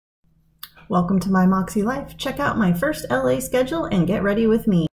Welcome to my Moxie life. Check out my first LA schedule and get ready with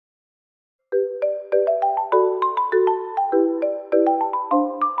me.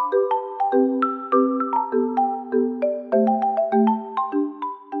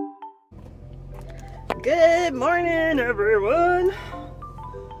 Good morning, everyone.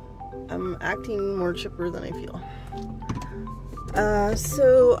 I'm acting more chipper than I feel.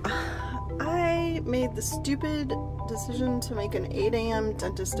 So I made the stupid decision to make an 8 a.m.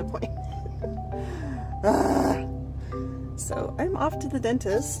 dentist appointment. So I'm off to the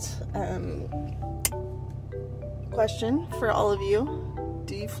dentist. Question for all of you: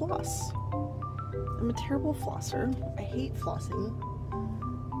 do you floss? I'm a terrible flosser. I hate flossing.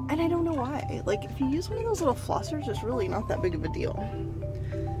 And I don't know why. Like, if you use one of those little flossers, it's really not that big of a deal.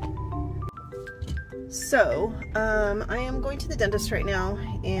 So, I am going to the dentist right now,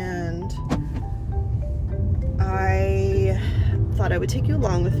 and I thought I would take you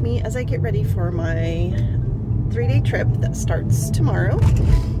along with me as I get ready for my 3-day trip that starts tomorrow.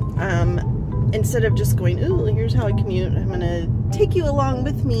 Instead of just going, ooh, here's how I commute, I'm gonna take you along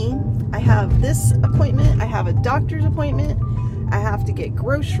with me. I have this appointment, I have a doctor's appointment, I have to get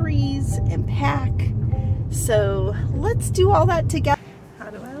groceries and pack. So let's do all that together. How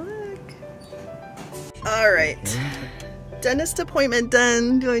do I look? All right, dentist appointment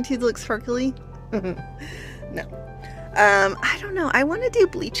done. Do my teeth look sparkly? No. I don't know. I want to do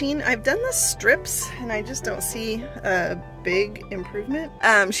bleaching. I've done the strips and I just don't see a big improvement.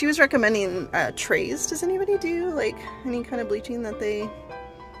 She was recommending trays. Does anybody do like any kind of bleaching that they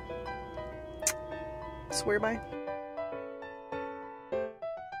swear by?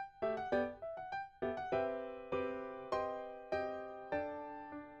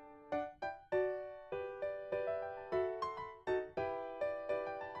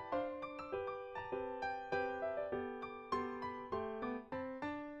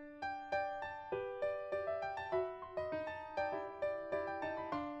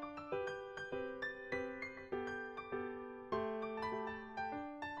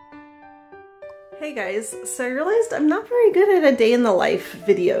 Hey guys, so I realized I'm not very good at a day in the life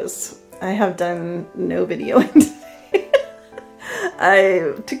videos. I have done no videoing today.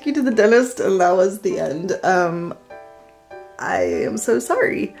 I took you to the dentist and that was the end. I am so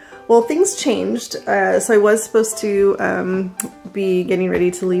sorry. Well, things changed. So I was supposed to be getting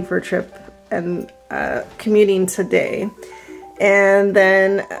ready to leave for a trip and commuting today. And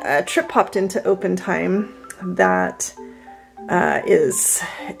then a trip popped into open time that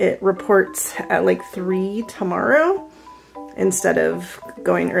it reports at like 3 tomorrow instead of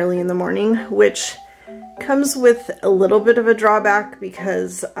going early in the morning, which comes with a little bit of a drawback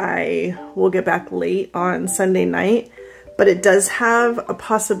because I will get back late on Sunday night, but it does have a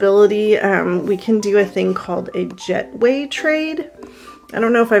possibility. We can do a thing called a jetway trade. I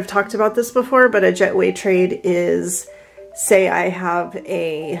don't know if I've talked about this before, but a jetway trade is, say I have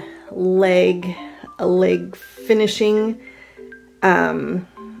a leg finishing.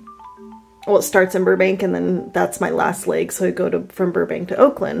 Well, it starts in Burbank and then that's my last leg, so I go from Burbank to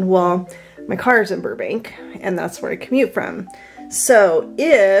Oakland. Well, my car is in Burbank and that's where I commute from. So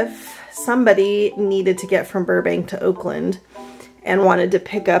if somebody needed to get from Burbank to Oakland and wanted to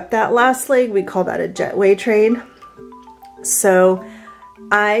pick up that last leg, we call that a jetway trade. So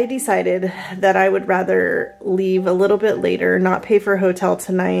I decided that I would rather leave a little bit later, not pay for a hotel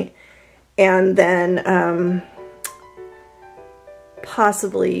tonight, and then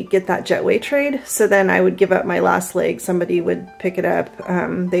possibly get that jetway trade. So then I would give up my last leg, somebody would pick it up,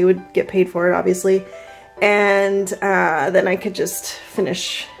 they would get paid for it obviously, and then I could just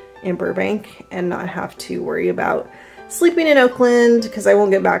finish in Burbank and not have to worry about sleeping in Oakland because I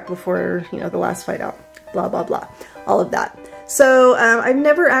won't get back before, you know, the last flight out, blah blah blah, all of that. So I've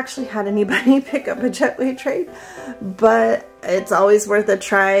never actually had anybody pick up a jetway trade, but it's always worth a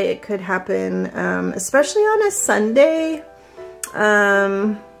try. It could happen, especially on a Sunday.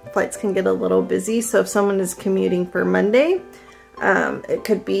 Flights can get a little busy, so if someone is commuting for Monday, it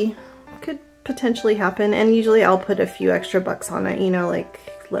could potentially happen, and usually I'll put a few extra bucks on it, you know, like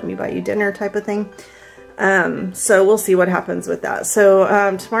let me buy you dinner type of thing. So we'll see what happens with that. So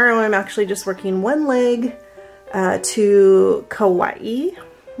tomorrow I'm actually just working one leg to Kauai,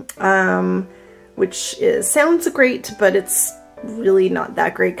 which sounds great, but it's really not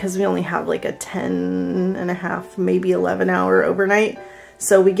that great because we only have like a 10.5, maybe 11 hour overnight.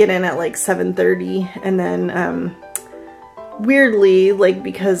 So we get in at like 7:30 and then weirdly, like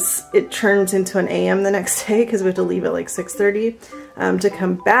because it turns into an AM the next day because we have to leave at like 6:30 to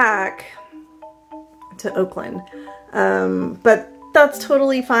come back to Oakland. But that's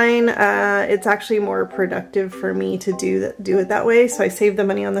totally fine. It's actually more productive for me to do it that way. So I save the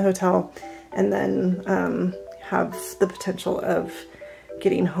money on the hotel and then have the potential of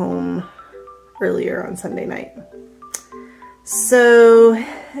getting home earlier on Sunday night. So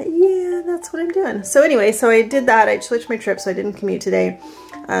yeah, that's what I'm doing. So anyway, so I did that. I switched my trip, so I didn't commute today.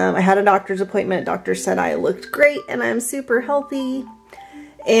 I had a doctor's appointment. Doctor said I looked great and I'm super healthy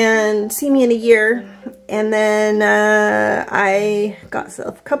and see me in a year. And then I got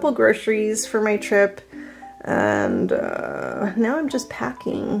a couple groceries for my trip, and now I'm just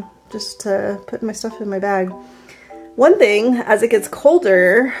packing, just to put my stuff in my bag. One thing, as it gets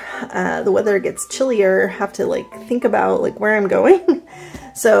colder, the weather gets chillier, have to like think about like where I'm going.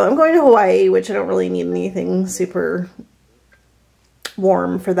 So I'm going to Hawaii, which I don't really need anything super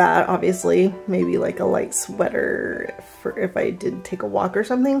warm for that, obviously. Maybe like a light sweater for if I did take a walk or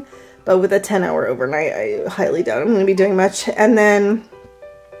something. But with a 10-hour overnight, I highly doubt I'm going to be doing much. And then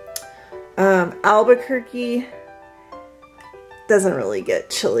Albuquerque doesn't really get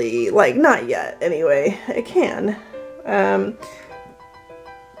chilly, like not yet anyway. It can.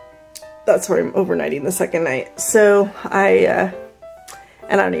 That's where I'm overnighting the second night. So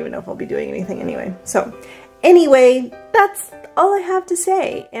and I don't even know if I'll be doing anything anyway. So anyway, that's all I have to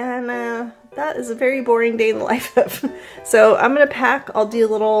say. And that is a very boring day in the life of. So I'm gonna pack. I'll do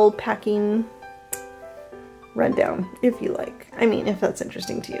a little packing rundown if you like. I mean, if that's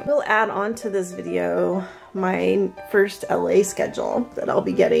interesting to you. We'll add on to this video my first LA schedule that I'll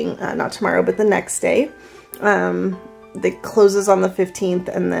be getting, not tomorrow, but the next day. That closes on the 15th,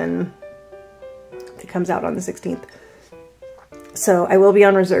 and then it comes out on the 16th. So I will be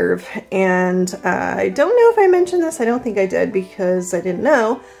on reserve, and I don't know if I mentioned this. I don't think I did, because I didn't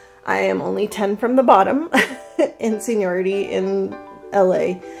know. I am only 10 from the bottom in seniority in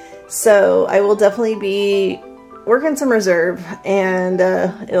LA. So I will definitely be working some reserve, and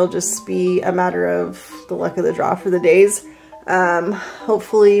it'll just be a matter of the luck of the draw for the days.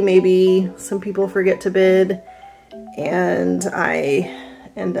 Hopefully maybe some people forget to bid and I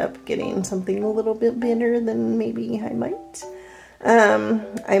end up getting something a little bit better than maybe I might.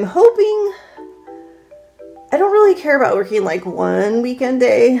 I'm hoping. I don't really care about working like one weekend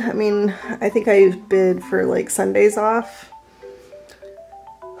day. I mean, I think I bid for like Sundays off,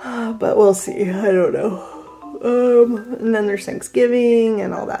 but we'll see. I don't know. And then there's Thanksgiving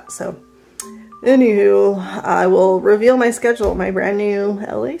and all that. So anywho, I will reveal my schedule, my brand new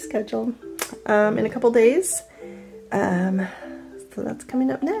LA schedule, in a couple days. So that's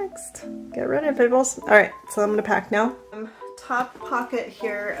coming up next. Get ready, peoples. All right, so I'm gonna pack now. Top pocket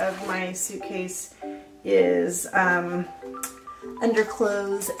here of my suitcase is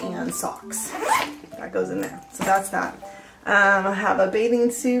underclothes and socks. That goes in there. So that's that. I have a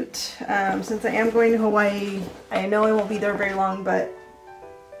bathing suit. Since I am going to Hawaii, I know I won't be there very long, but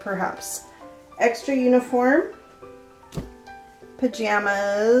perhaps. Extra uniform.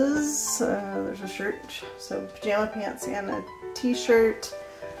 Pajamas. There's a shirt. So pajama pants and a t-shirt.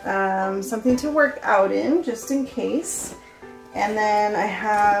 Something to work out in, just in case. And then I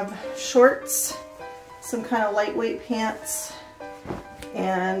have shorts, some kind of lightweight pants,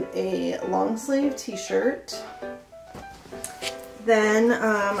 and a long sleeve t-shirt. Then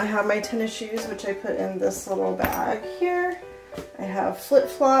I have my tennis shoes, which I put in this little bag here. I have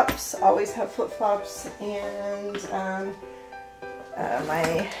flip-flops, always have flip-flops, and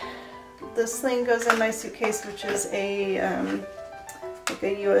this thing goes in my suitcase, which is a like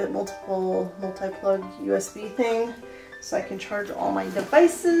a multi-plug USB thing, so I can charge all my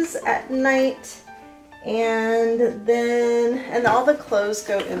devices at night. And then, all the clothes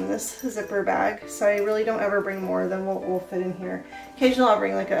go in this zipper bag, so I really don't ever bring more than what will fit in here. Occasionally I'll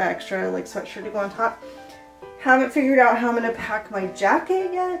bring like an extra like sweatshirt to go on top. Haven't figured out how I'm going to pack my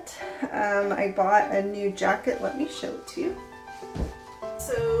jacket yet. I bought a new jacket. Let me show it to you.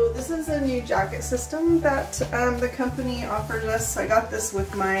 So this is a new jacket system that the company offers us. So I got this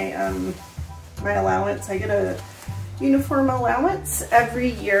with my my allowance. I get a uniform allowance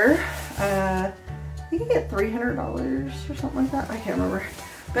every year. I think I get $300 or something like that. I can't remember.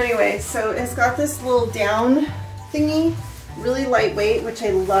 But anyway, so it's got this little down thingy, really lightweight, which I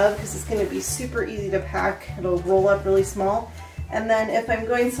love because it's going to be super easy to pack. It'll roll up really small. And then if I'm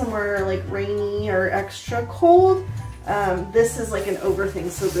going somewhere like rainy or extra cold, this is like an over thing.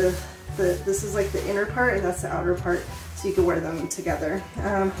 So this is like the inner part and that's the outer part, so you can wear them together.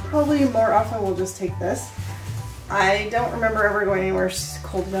 Probably more often we'll just take this. I don't remember ever going anywhere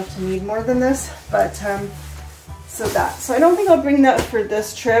cold enough to need more than this, but so I don't think I'll bring that for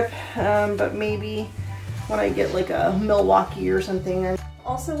this trip, but maybe when I get like a Milwaukee or something. And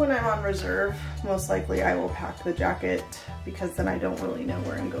also when I'm on reserve, most likely I will pack the jacket because then I don't really know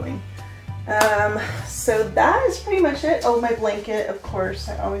where I'm going. So that is pretty much it. Oh, my blanket, of course.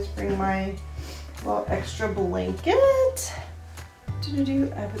 I always bring my little extra blanket.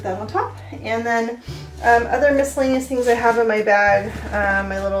 I put that on top. And then other miscellaneous things I have in my bag.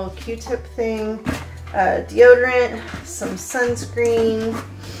 My little Q-tip thing, deodorant, some sunscreen,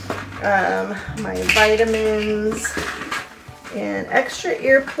 my vitamins, and extra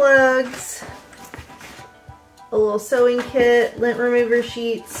earplugs, a little sewing kit, lint remover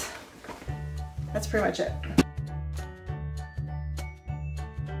sheets. That's pretty much it.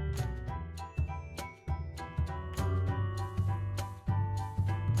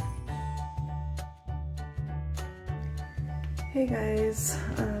 Hey guys,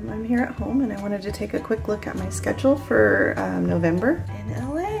 I'm here at home and I wanted to take a quick look at my schedule for November in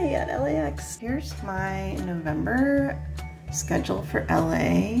LA at LAX. Here's my November schedule for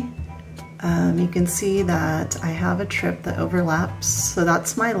LA. You can see that I have a trip that overlaps, so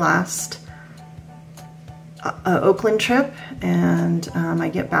that's my last Oakland trip, and I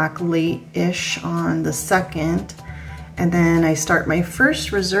get back late-ish on the 2nd, and then I start my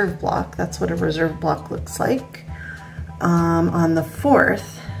first reserve block. That's what a reserve block looks like. On the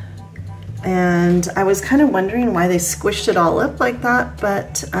 4th, and I was kind of wondering why they squished it all up like that,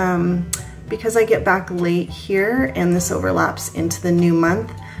 but because I get back late here and this overlaps into the new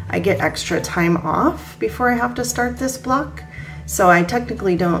month, I get extra time off before I have to start this block. So I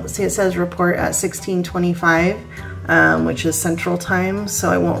technically don't see, it says report at 16:25, which is Central Time,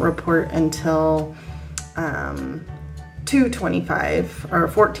 so I won't report until 2:25 or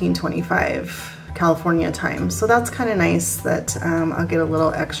 14:25 California time. So that's kind of nice that I'll get a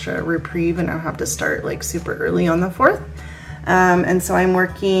little extra reprieve and I'll have to start like super early on the 4th. And so I'm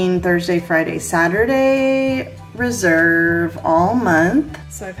working Thursday, Friday, Saturday reserve all month.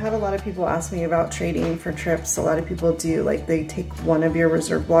 So I've had a lot of people ask me about trading for trips. A lot of people do, like they take one of your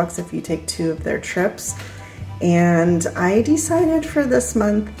reserve blocks if you take 2 of their trips. And I decided for this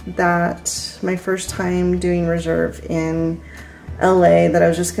month that my first time doing reserve in LA that I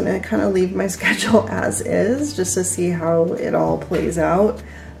was just gonna kind of leave my schedule as is just to see how it all plays out.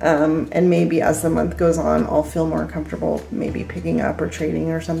 And maybe as the month goes on, I'll feel more comfortable maybe picking up or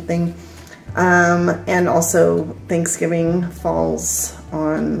trading or something. And also Thanksgiving falls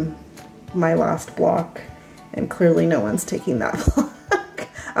on my last block and clearly no one's taking that block.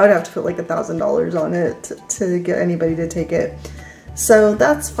 I would have to put like $1,000 on it to get anybody to take it. So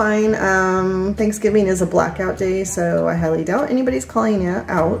that's fine. Thanksgiving is a blackout day, so I highly doubt anybody's calling it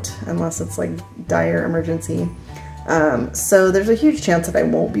out unless it's like dire emergency. So there's a huge chance that I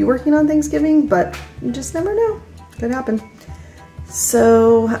won't be working on Thanksgiving, but you just never know. Could happen.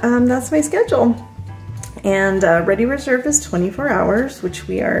 So that's my schedule. And Ready Reserve is 24 hours, which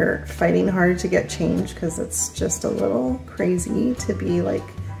we are fighting hard to get changed because it's just a little crazy to be like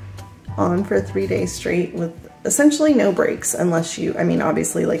on for 3 days straight with essentially no breaks unless you, I mean,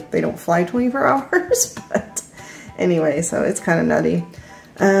 obviously like they don't fly 24 hours, but anyway, so it's kind of nutty.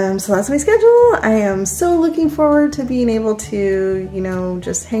 So that's my schedule. I am so looking forward to being able to, you know,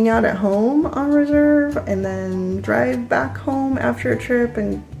 just hang out at home on reserve and then drive back home after a trip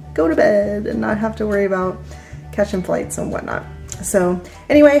and go to bed and not have to worry about catching flights and whatnot. So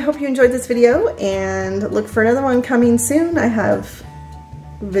anyway, I hope you enjoyed this video and look for another one coming soon. I have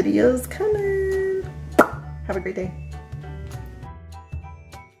videos coming. Have a great day.